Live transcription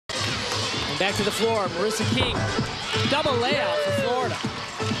Back to the floor, Marissa King. Double layout for Florida.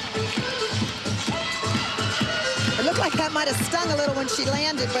 It looked like that might have stung a little when she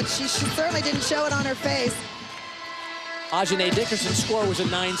landed, but she certainly didn't show it on her face. Ajane Dickerson's score was a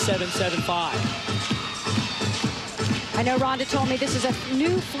 9.775. I know Rhonda told me this is a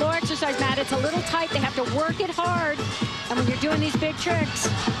new floor exercise mat. It's a little tight. They have to work it hard. And when you're doing these big tricks.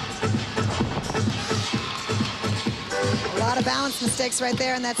 A lot of balance mistakes right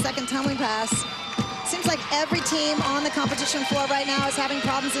there in that second tumbling pass. Seems like every team on the competition floor right now is having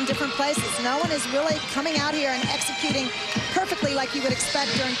problems in different places. No one is really coming out here and executing perfectly like you would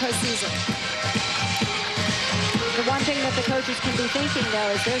expect during postseason. The one thing that the coaches can be thinking,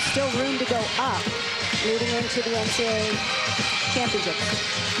 though, is there's still room to go up leading into the NCAA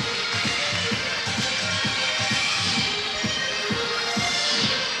championships.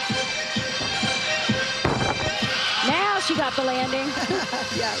 Now she got the landing.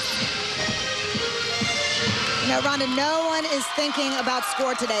 Yes. You know, Rhonda, no one is thinking about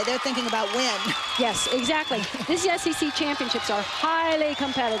score today. They're thinking about win. Yes, exactly. These SEC championships are highly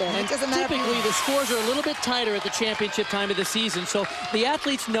competitive. And typically, the scores are a little bit tighter at the championship time of the season, so the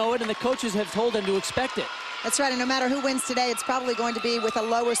athletes know it, and the coaches have told them to expect it. That's right, and no matter who wins today, it's probably going to be with a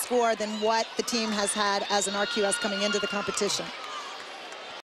lower score than what the team has had as an RQS coming into the competition.